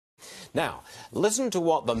Now, listen to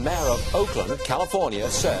what the mayor of Oakland, California,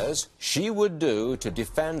 says she would do to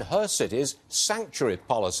defend her city's sanctuary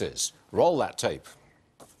policies. Roll that tape.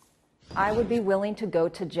 I would be willing to go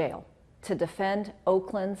to jail to defend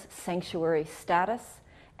Oakland's sanctuary status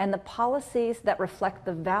and the policies that reflect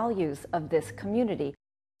the values of this community.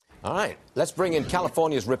 All right, let's bring in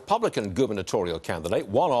California's Republican gubernatorial candidate,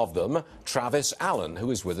 one of them, Travis Allen,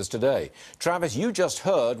 who is with us today. Travis, you just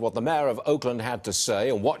heard what the mayor of Oakland had to say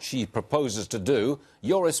and what she proposes to do.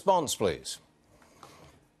 Your response, please.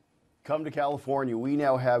 Come to California, we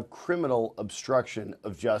now have criminal obstruction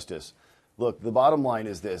of justice. Look, the bottom line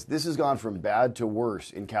is this. This has gone from bad to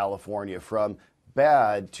worse in California, from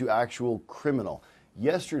bad to actual criminal.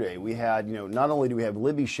 Yesterday, we had, not only do we have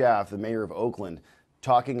Libby Schaaf, the mayor of Oakland,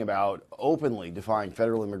 talking about openly defying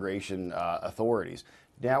federal immigration authorities.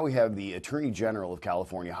 Now we have the Attorney General of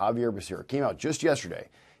California, Javier Becerra, came out just yesterday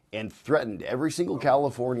and threatened every single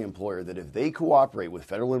California employer that if they cooperate with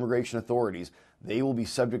federal immigration authorities, they will be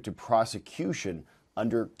subject to prosecution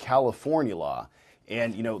under California law.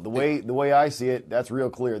 And, the way I see it, that's real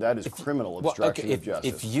clear. That is criminal obstruction of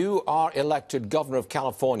justice. If you are elected governor of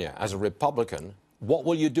California as a Republican, what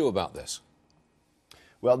will you do about this?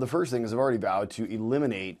 Well, the first thing is I've already vowed to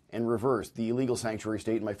eliminate and reverse the illegal sanctuary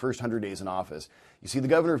state in my first 100 days in office. You see, the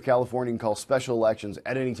governor of California can call special elections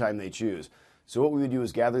at any time they choose. So what we would do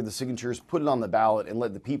is gather the signatures, put it on the ballot, and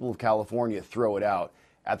let the people of California throw it out.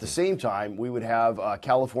 At the same time, we would have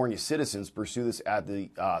California citizens pursue this at the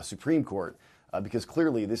Supreme Court. Because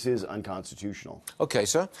clearly this is unconstitutional. Okay,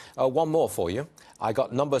 sir. One more for you. I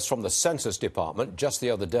got numbers from the Census Department just the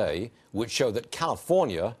other day which show that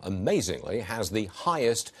California, amazingly, has the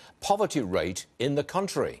highest poverty rate in the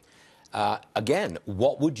country. Again,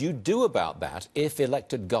 what would you do about that if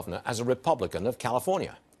elected governor as a Republican of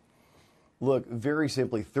California? Look, very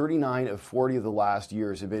simply, 39 of 40 of the last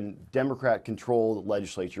years have been Democrat-controlled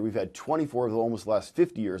legislature. We've had 24 of the almost last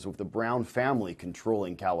 50 years with the Brown family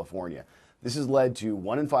controlling California. This has led to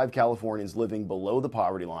 1 in 5 Californians living below the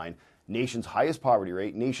poverty line, nation's highest poverty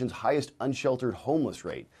rate, nation's highest unsheltered homeless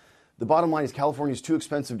rate. The bottom line is California is too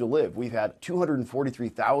expensive to live. We've had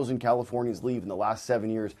 243,000 Californians leave in the last 7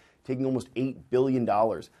 years, taking almost $8 billion.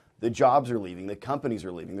 The jobs are leaving, the companies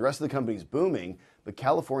are leaving, the rest of the companies booming, but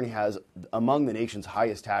California has among the nation's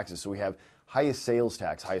highest taxes. So we have highest sales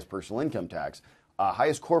tax, highest personal income tax,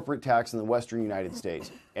 highest corporate tax in the western United States,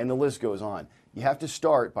 and the list goes on. You have to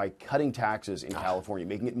start by cutting taxes in California,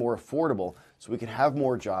 making it more affordable so we can have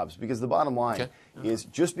more jobs. Because the bottom line is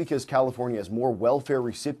just because California has more welfare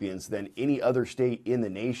recipients than any other state in the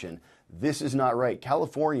nation, this is not right.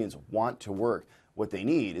 Californians want to work. What they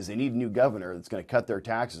need is they need a new governor that's going to cut their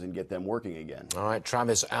taxes and get them working again. All right,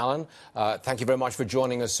 Travis Allen, thank you very much for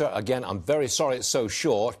joining us, sir. Again, I'm very sorry it's so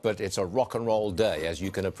short, but it's a rock and roll day, as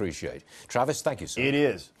you can appreciate. Travis, thank you, sir. It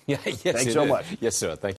is. Yeah, yes, Thanks so much. Yes, sir. Thank you.